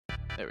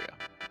There we go.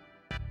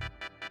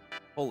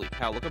 Holy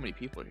cow, look how many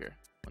people are here.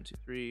 1, 2,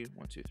 3,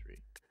 1, 2, 3.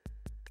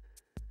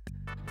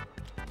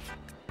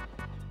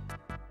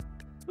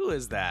 Who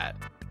is that?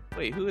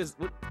 Wait, who is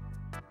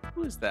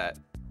that?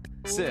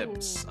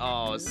 Sips.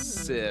 Oh,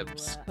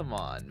 Sips. Come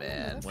on,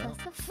 man. Well,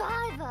 that's a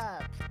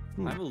 5-up.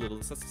 I'm a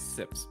little sus of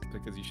Sips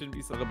because you shouldn't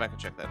be so. I'll go back and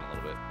check that in a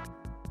little bit.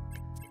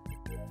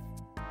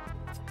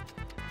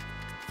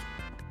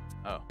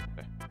 Oh,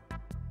 okay.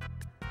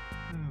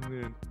 Oh,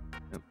 man.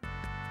 Yep.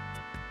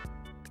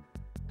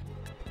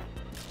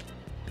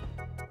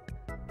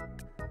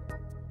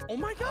 Oh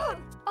my god!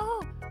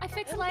 Oh, I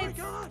fixed lights.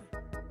 Oh my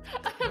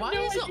god! Why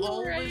is it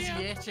always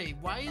Yeti?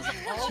 Why is it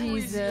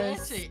always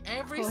Jesus. Yeti?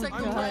 Every Oh single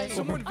God. time.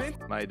 Someone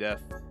vent. My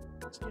death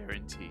is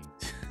guaranteed.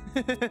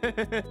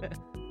 I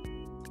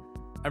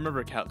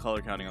remember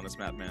color counting on this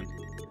map, man.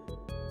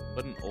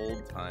 What an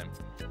old time.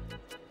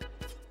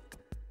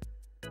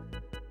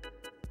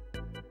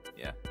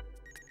 Yeah.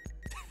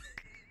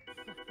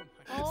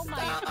 Oh my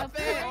Stop god.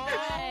 it!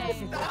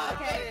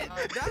 Stop Okay. it!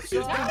 That's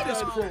just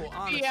cool,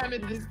 honestly. PM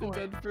at this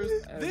point.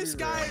 This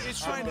guy is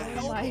trying to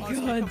help Oh my us god,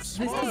 become this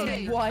smarter.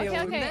 is wild. Okay,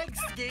 okay.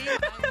 Next game,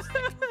 I'm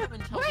sticking with him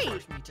until the Wait,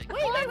 first meeting.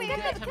 Wait, we Get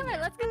got the him killer. there.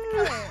 Let's get the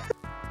killer.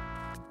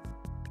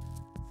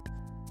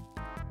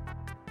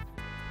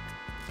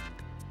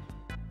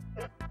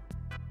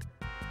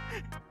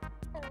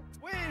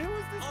 Wait, who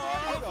is this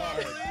Oh,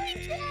 bodyguard?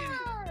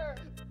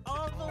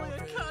 I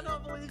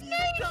cannot believe you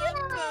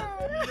done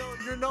that. No,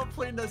 you're not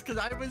playing this because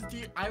I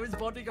was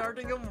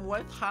bodyguarding him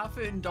with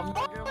Hafu and Dumbo.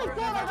 Oh my god,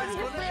 I Oh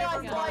didn't my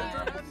realize God. why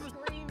you were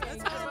screaming.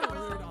 That's kind of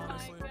weird, Oh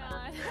honestly. my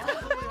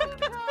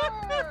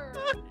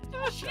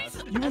god.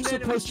 Jesus. You were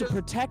supposed to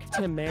protect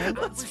him, man.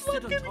 Let's We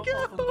stood on fucking top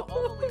go. of him, but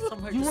Ollie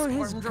somehow You just were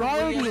his squirmed her way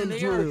in guardian, there.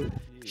 dude.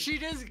 She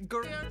just.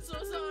 I'm so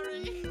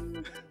sorry.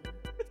 I'm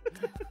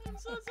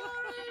so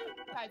sorry.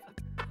 Guys,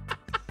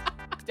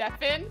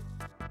 Stefan?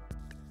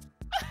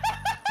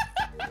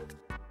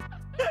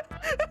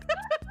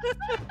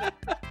 I'm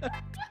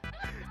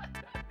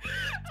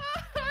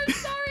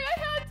sorry, I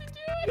had to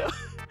do it.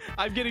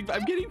 I'm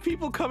getting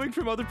people coming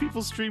from other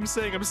people's streams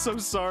saying I'm so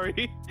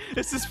sorry.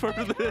 This is part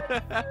of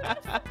the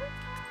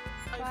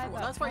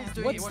That's why he's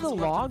doing What's it. the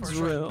logs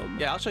room?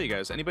 Yeah, I'll show you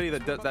guys. Anybody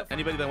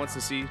that wants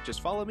to see,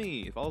 just follow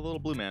me. Follow the little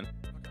blue man.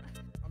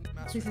 I'm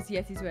master. This is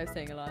Yeti's way of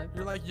saying alive.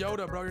 You're like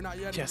Yoda, bro. You're not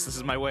Yeti. Yes, this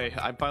is my way.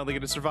 I'm finally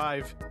gonna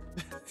survive.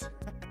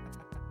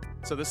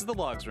 So this is the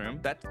logs room.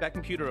 That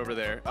computer over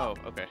there. Oh,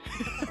 okay.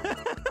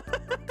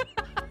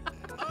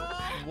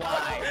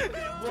 Why?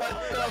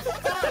 What the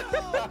fuck?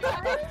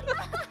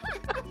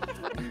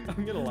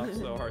 I'm gonna laugh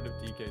so hard if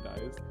DK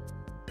dies.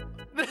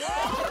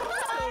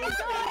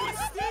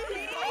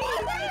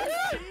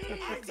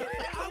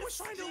 I was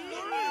trying to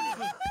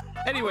learn.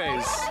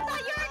 Anyways,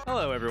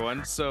 hello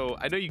everyone. So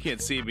I know you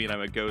can't see me and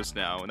I'm a ghost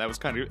now, and that was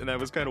kind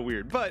of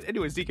weird. But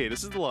anyways, DK,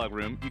 this is the log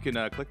room. You can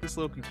click this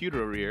little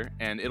computer over here,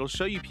 and it'll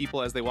show you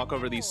people as they walk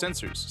over these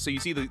sensors. So you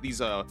see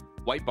these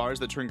white bars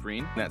that turn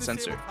green. That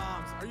sensor.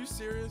 Are you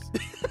serious?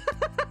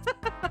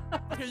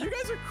 Okay, you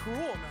guys are cruel,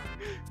 man.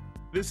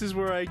 This is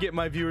where I get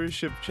my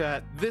viewership,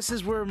 chat. This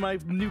is where my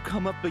new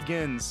come up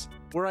begins.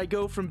 Where I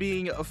go from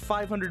being a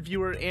 500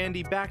 viewer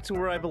Andy back to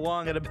where I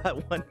belong at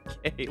about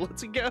 1K.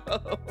 Let's go.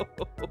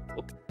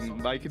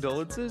 My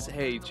condolences.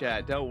 Hey,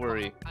 chat, don't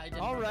worry.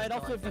 All right,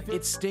 I'll flip the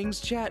It stings,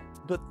 chat,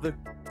 but the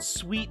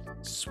sweet,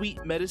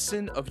 sweet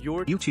medicine of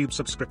your YouTube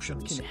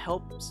subscriptions can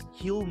help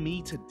heal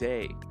me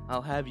today.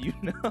 I'll have you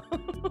know.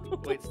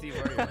 Wait, Steve,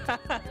 where are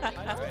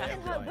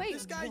you? Wait,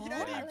 This guy what?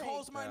 Yeti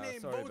calls my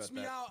name, sorry votes about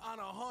me that. out on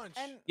a hunch.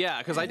 Yeah,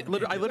 because I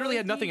literally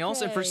had nothing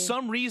else, and for DK.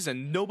 some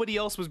reason, nobody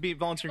else was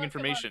volunteering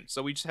information,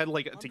 so we just had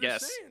like I'm to just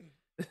guess. saying.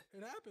 It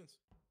happens.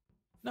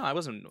 No, I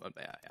wasn't.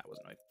 Yeah, I was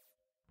annoyed.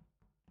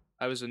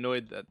 I was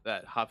annoyed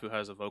that Hafu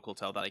has a vocal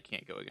tell that I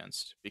can't go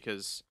against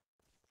because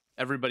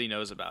everybody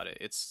knows about it.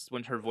 It's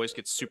when her voice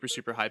gets super,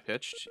 super high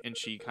pitched and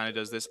she kind of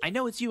does this "I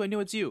know it's you,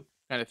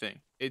 kind of thing.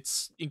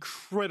 It's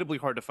incredibly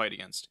hard to fight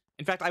against.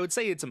 In fact, I would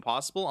say it's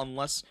impossible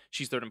unless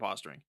she's third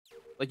impostering.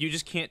 Like you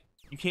just can't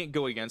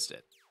go against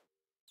it.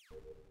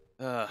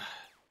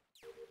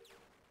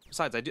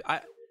 Besides,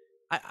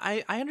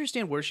 I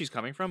understand where she's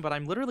coming from, but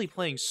I'm literally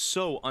playing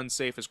so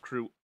unsafe as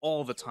crew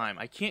all the time.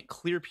 I can't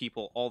clear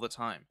people all the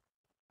time.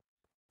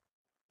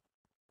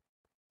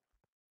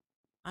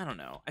 I don't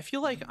know. I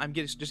feel like I'm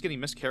just getting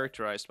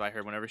mischaracterized by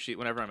her whenever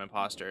I'm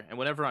imposter, and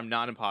whenever I'm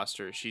not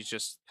imposter, she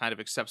just kind of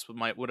accepts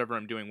whatever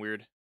I'm doing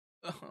weird.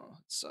 Oh,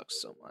 it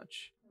sucks so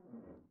much.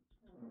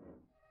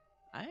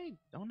 I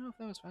don't know if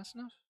that was fast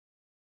enough.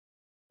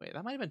 Wait,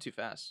 that might have been too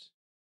fast.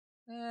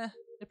 It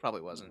probably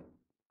wasn't.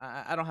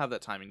 I don't have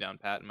that timing down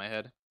pat in my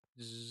head.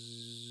 Zzz.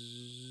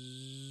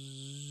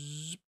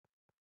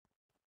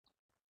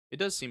 It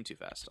does seem too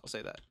fast, I'll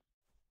say that.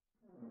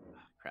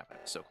 Ah, crap, I'm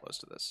so close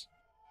to this.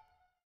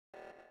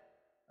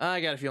 I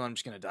got a feeling I'm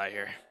just gonna die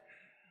here.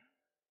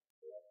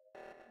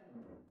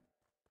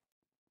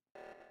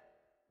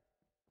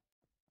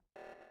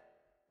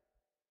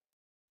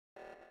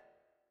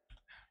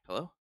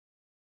 Hello?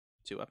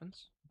 2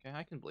 weapons? Okay,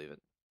 I can believe it.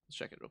 Let's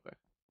check it real quick.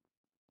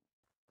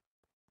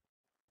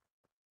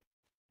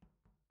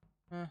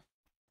 All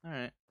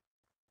right.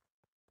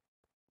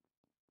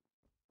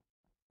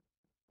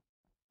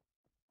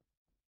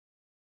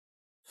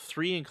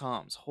 Three in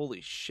comms.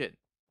 Holy shit.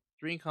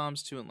 3 in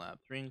comms, 2 in lab.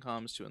 3 in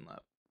comms, 2 in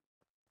lab.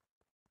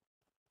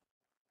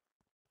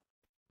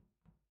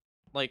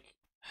 Like,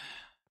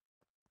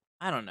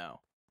 I don't know.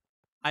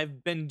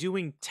 I've been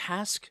doing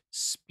task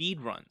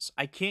speed runs.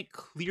 I can't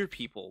clear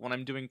people when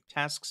I'm doing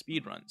task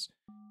speed runs.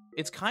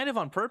 It's kind of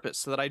on purpose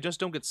so that I just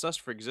don't get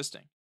sussed for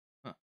existing.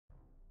 Huh.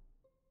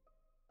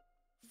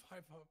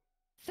 5 up.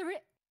 3.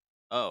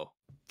 Oh.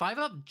 5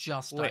 up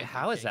just Wait, died,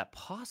 how is DK. that He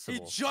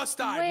possible? just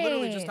died.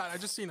 Literally just Wait. died. I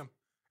just seen him.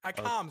 At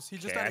comms. He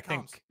just Okay, died I at comms.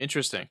 think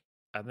Interesting.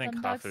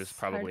 Hafu's Dog's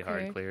probably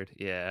hard hard cleared.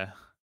 Yeah.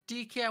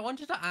 DK, I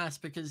wanted to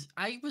ask because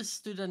I was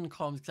stood in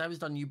comms because I was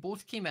done. You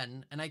both came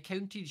in and I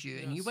counted you,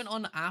 and you Yes. went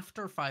on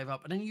after 5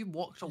 up, and then you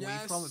walked away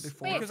from it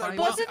before Wait, because I, 5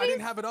 both up. was, of I didn't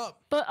these- have it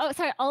up. But oh,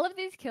 sorry, all of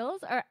these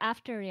kills are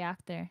after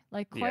reactor,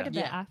 like quite Yeah. a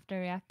bit Yeah. after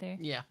reactor.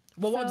 Yeah.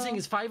 Well, what I'm So- saying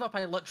is 5 up,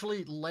 I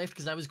literally left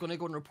because I was going to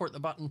go and report the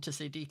button to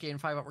say DK and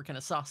 5 up were kind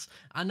of sus,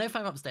 and now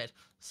 5 up's dead.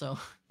 So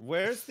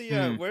Where's the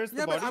Hmm. where's the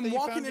Yeah, body but I'm that you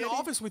walking found, in Yeti?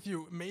 office with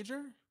you,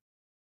 Major.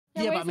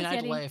 Yeah, yeah, but I where's mean, this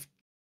I'd Yeti? left.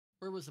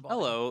 Where was the body?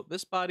 Hello.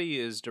 This body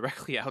is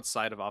directly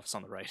outside of office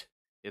on the right.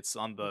 It's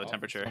on the Oh, it's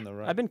temperature. on the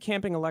right. I've been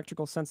camping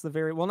electrical since the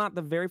very, well, not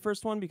the very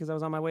first one because I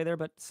was on my way there,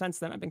 but since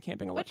then I've been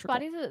camping Which electrical.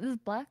 body is it? This is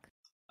black.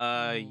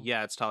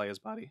 Yeah, it's Talia's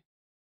body.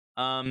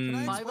 Can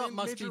I 5 up explain,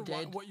 must be Major,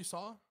 dead. what you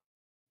saw?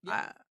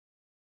 I-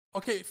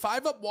 Okay,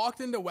 5 up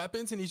walked into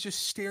weapons and he's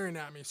just staring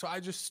at me. So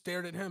I just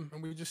stared at him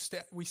and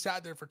we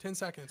sat there for 10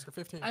 seconds or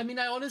 15. I mean,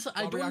 I honestly,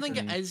 I Well, don't think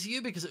it reaction. is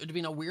you because it would have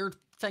been a weird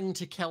thing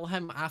to kill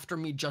him after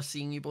me just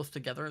seeing you both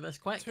together this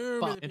quick. Too many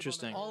But people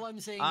Interesting. know. all I'm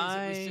saying is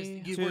it was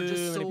just you were Too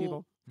just many so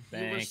people. you were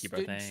Thank you, bro.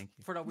 stood Thank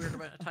you. for a weird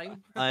amount of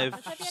time. I've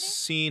What's up, Yeti?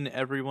 seen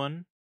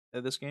everyone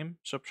at this game,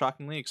 so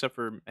shockingly, except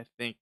for I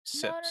think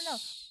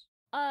Sips.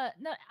 No,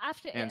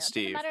 after. And it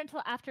Steve. doesn't matter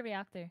until after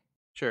reactor.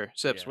 Sure,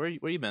 Sips. Yeah.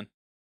 Where you been?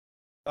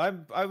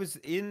 I was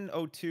in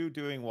O2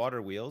 doing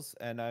water wheels,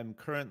 and I'm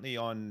currently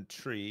on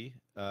tree.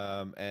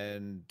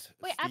 And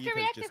Wait, Steve after has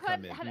reactor, just who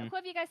come have, in. who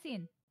have you guys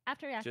seen?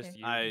 After reactor. Just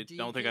you. I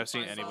don't think I've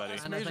seen DK, anybody.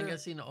 And I think Major.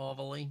 I've seen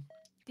Ovally.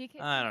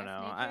 DK, I don't yes,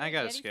 know. Major, I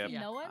gotta Yeti, skip.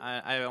 No one.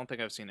 I don't think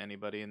I've seen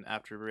anybody in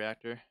after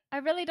reactor. I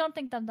really don't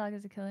think Dumb Dog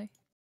is a killer.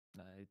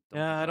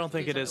 Yeah, I don't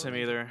think it I is him don't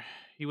think so. either.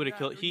 He would have Yeah,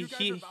 killed. you guys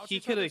are vouching He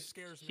each could other have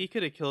scares me. he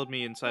could have killed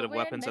me inside But of we're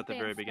in weapons at the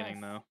very advanced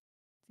beginning, test.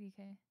 though.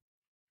 DK.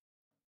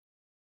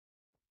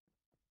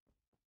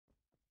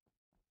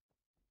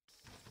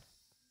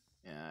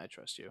 Yeah, I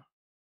trust you.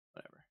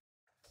 Whatever.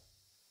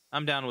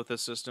 I'm down with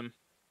this system.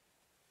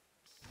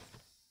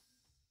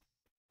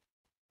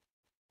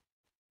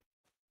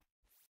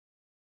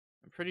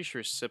 I'm pretty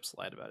sure Sips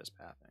lied about his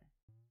pathing.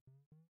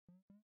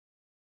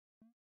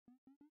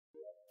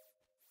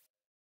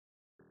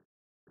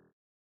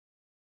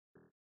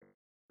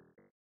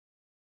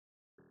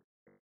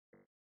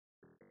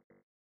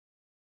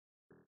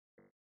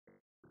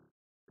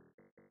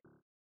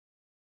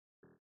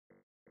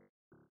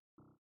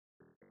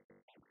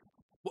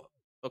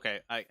 Okay,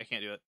 I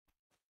can't do it.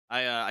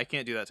 I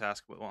can't do that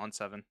task on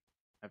 7.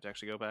 I have to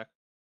actually go back.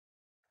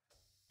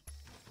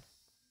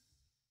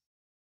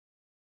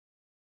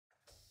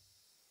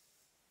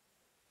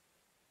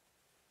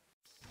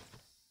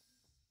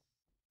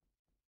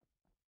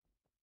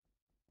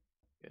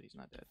 Good, he's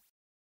not dead.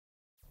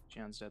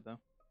 Jan's dead though.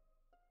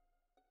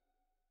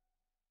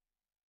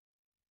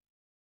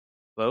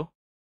 Hello?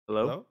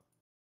 Hello? Hello?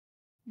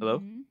 Hello?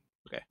 Mhm.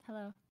 Okay.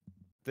 Hello.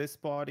 This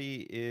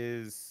body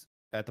is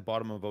at the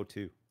bottom of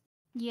O2.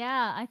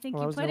 Yeah, I think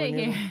Well, I you was put it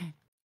nowhere near here.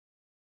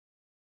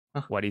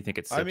 Why do you think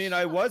it's? I mean,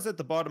 I was at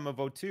the bottom of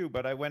O2,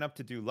 but I went up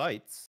to do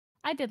lights.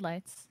 I did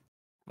lights.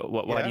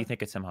 Why do Yeah. you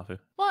think it's him, Hafu?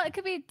 Well, it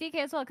could be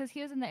DK as well because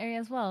he was in the area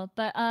as well.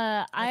 But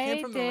came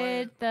I from the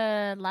did right.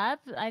 the lab.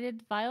 I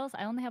did vials.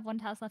 I only have one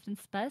task left in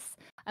spec.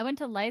 I went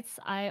to lights.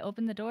 I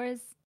opened the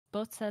doors,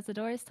 both sets of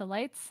doors to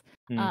lights.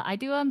 Hmm. I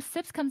do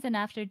Sips comes in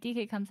after.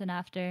 DK comes in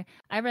after.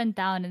 I run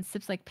down and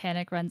Sips like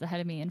panic runs ahead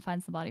of me and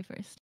finds the body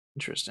first.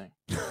 Interesting.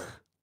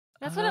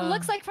 That's what it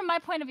looks like from my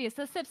point of view.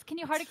 So Sips, can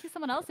you hard accuse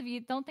someone else if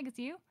you don't think it's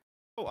you?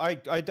 Oh,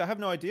 I have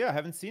no idea. I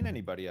haven't seen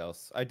anybody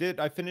else. I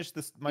finished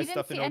my You didn't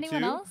stuff see in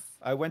anyone O2. else?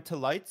 I went to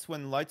lights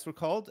when lights were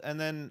called, and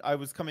then I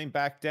was coming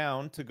back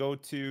down to go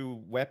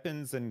to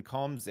weapons and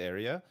comms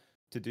area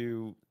to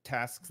do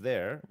tasks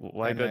there.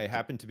 Why and go I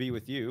happened to be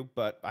with you,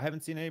 but I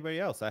haven't seen anybody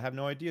else. I have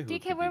no idea who.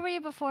 it DK, could where be. were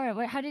you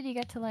before? How did you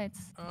get to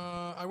lights?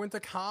 I went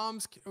to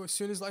comms. As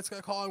soon as lights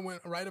got called, I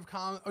went right of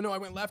comms. Oh no, I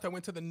went left. I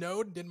went to the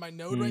node, did my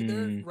node right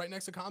there, right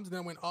next to comms, and then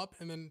I went up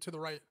and then to the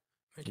right.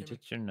 I You came in.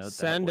 did your note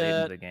Send that late it.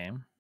 into the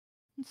game.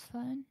 It's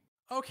fine.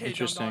 Okay, Dumb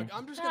Interesting. Dog.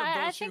 I'm just No, gonna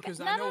I boast you think because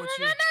no, I no, know no, it's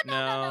no, you. no,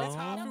 no, no, It's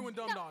no, Hafu no, and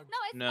Dumb no, Dog. No,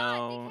 it's not.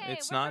 No, DK,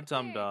 it's we're not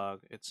Dumb clear. Dog.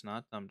 It's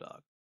not Dumb Dog.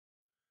 Well,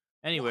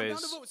 I'm Anyways,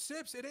 down to vote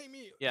Sips. It ain't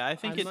me. yeah, I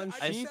think I'm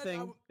I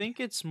unsheathing. think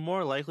it's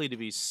more likely to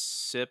be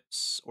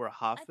Sips or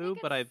Hafu, think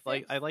but it's I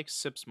Sips. like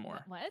Sips more.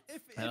 What?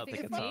 I don't think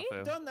it's me?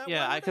 Hafu. Done that,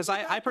 Yeah, why would because go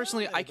I back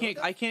personally down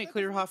there? I can't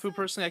clear Hafu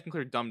personally. I can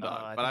clear Dumb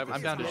Dog, I but think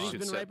I'm this down to is just Yeti's shoot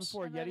been right Sips.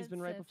 before. I Yeti's voted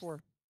been right Sips. before.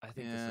 I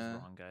think this Yeah. is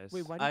wrong, guys.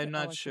 Wait, why did I'm they- not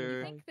I see what sure.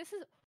 you're I saying. think this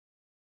is.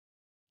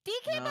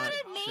 DK Not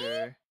voted me.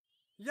 sure.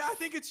 Yeah, I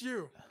think it's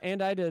you.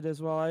 And I did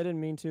as well. I didn't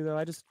mean to though.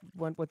 I just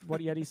went with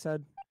what Yeti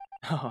said.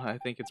 Oh, I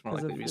think it's more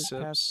 'Cause likely of to be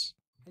his past- Sips.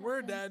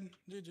 We're dead.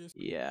 GG's.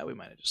 Yeah, we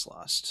might have just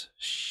lost.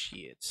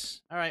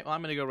 Shit. All right, well,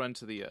 I'm gonna go run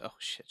to the. Oh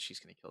shit, she's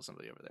gonna kill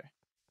somebody over there.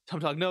 Tum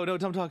Dog, no,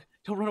 Tum Dog,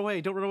 don't run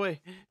away, don't run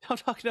away. Tum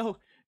Dog, no,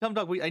 Tum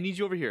Dog, I need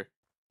you over here.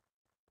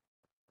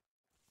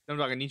 Tum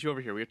Dog, I need you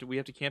over here. We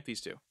have to camp these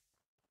two.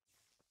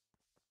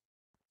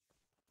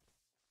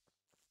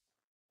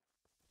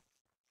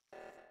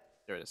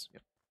 There it is.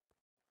 Yep.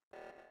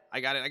 I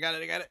got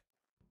it.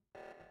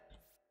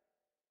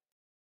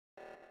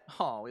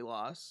 Oh, we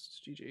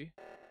lost. GG.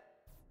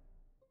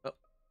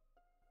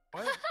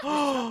 What?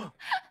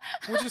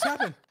 What just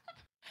happened?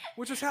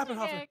 What just happened,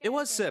 Hafu? It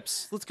was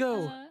Sips. Let's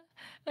go.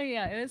 Oh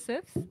yeah, it was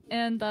Sips,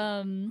 and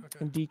Okay.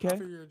 And DK?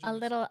 Hafu, you're a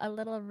genius.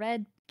 little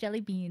red jelly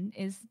bean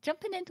is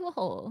jumping into a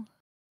hole.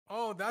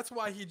 Oh, that's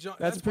why he jumped.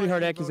 That's a pretty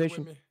hard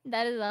accusation.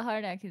 That is a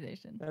hard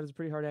accusation. That is a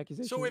pretty hard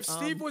accusation. So if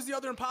Steve was the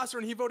other imposter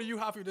and he voted you,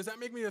 Hafu, does that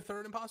make me the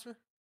third imposter?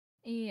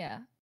 Yeah.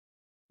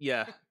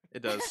 Yeah,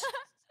 it does.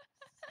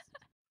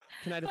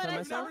 Can I But defend I've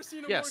myself? Never seen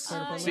him Yes, more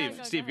yeah, Steve.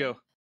 go Steve, ahead.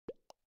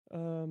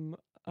 go.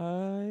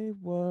 I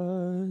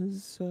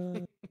was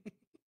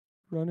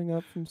running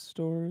up from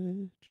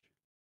storage,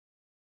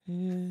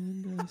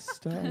 and I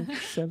stopped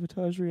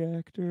sabotage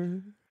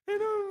reactor.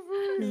 And I'm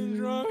fucking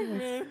drunk,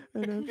 man.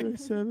 And after I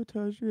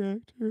sabotage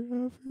reactor,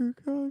 Hafu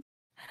got.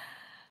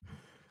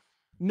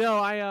 No,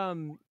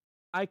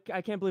 I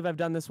can't believe I've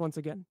done this once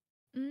again.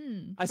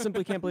 Mm. I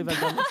simply can't believe I've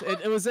done this.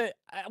 It was a.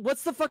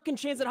 What's the fucking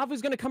chance that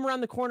Hafu's gonna come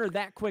around the corner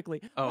that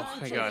quickly? Oh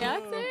my god.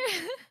 Reactor?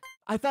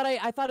 I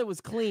thought it was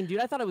clean, dude.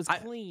 I thought it was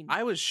clean.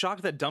 I was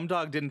shocked that Dumb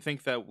Dog didn't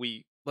think that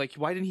we like.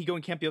 Why didn't he go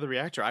and camp the other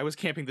reactor? I was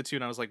camping the two,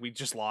 and I was like, we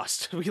just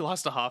lost. We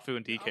lost to Hafu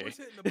and I DK. was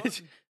hitting the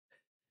button.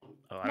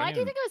 Oh, I Why don't do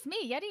you even- think it was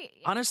me, Yeti?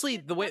 Honestly,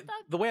 Did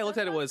the way I looked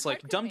at it Dumb was Dog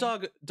like Dumb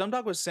hardcore me.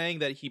 Dog was saying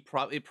that it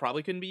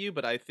probably couldn't be you,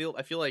 but I feel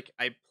like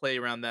I play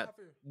around that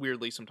Hafu,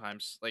 weirdly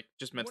sometimes, like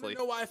just wanna mentally.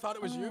 know why I thought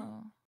it was you?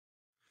 Oh.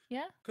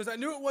 Yeah. Because I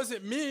knew it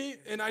wasn't me,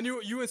 and I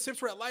knew you and Sips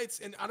were at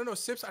lights, and I don't know,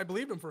 Sips, I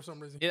believed him for some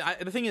reason. Yeah,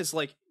 the thing is,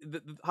 like,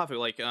 Hafu,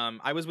 like,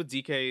 I was with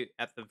DK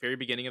at the very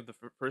beginning of the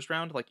first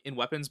round, like, in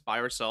weapons by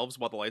ourselves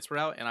while the lights were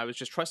out, and I was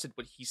just trusted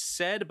what he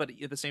said, but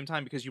at the same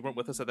time, because you weren't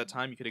with us at that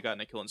time, you could have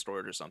gotten a kill in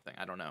storage or something.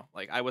 I don't know.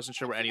 Like, I wasn't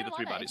sure where any of the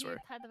three bodies were.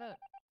 Had the vote.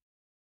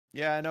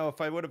 Yeah, I know. If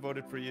I would have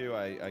voted for you,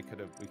 we could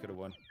have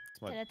won.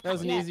 It's my- That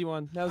was an Yeah. easy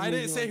one. That was I an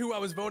didn't easy say one. who I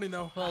was voting,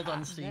 though. Well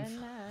done, Steve.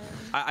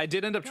 I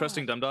did end up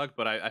trusting Dumb Dog,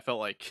 but I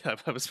felt like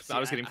I was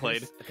getting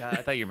played. God,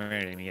 I thought you were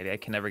marrying me, Yeti. I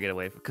can never get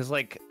away because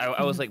like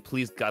I was like,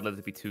 please God, let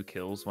it be 2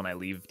 kills when I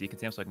leave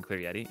Decontam so I can clear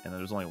Yeti, and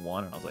there was only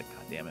 1, and I was like,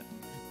 God damn it.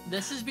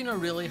 This has been a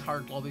really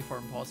hard lobby for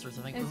imposters.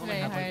 I think It's we've only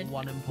very had like hard.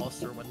 1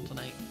 imposter win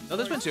tonight. No,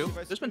 there's been 2. If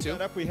I There's been screwed 2.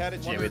 that up, we had a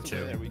Yeah, chance we to had 2.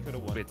 win there. We could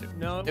have won. Wait, dude.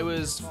 No, It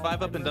was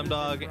 5 up and Dumb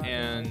Dog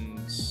and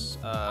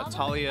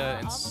Talia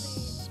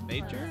and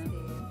Major.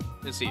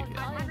 Let's see.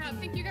 I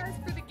thank you guys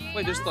for the game.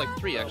 Wait, there's like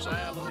 3 actually.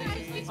 Bye,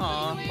 Emily.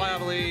 Aw, bye,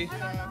 Emily.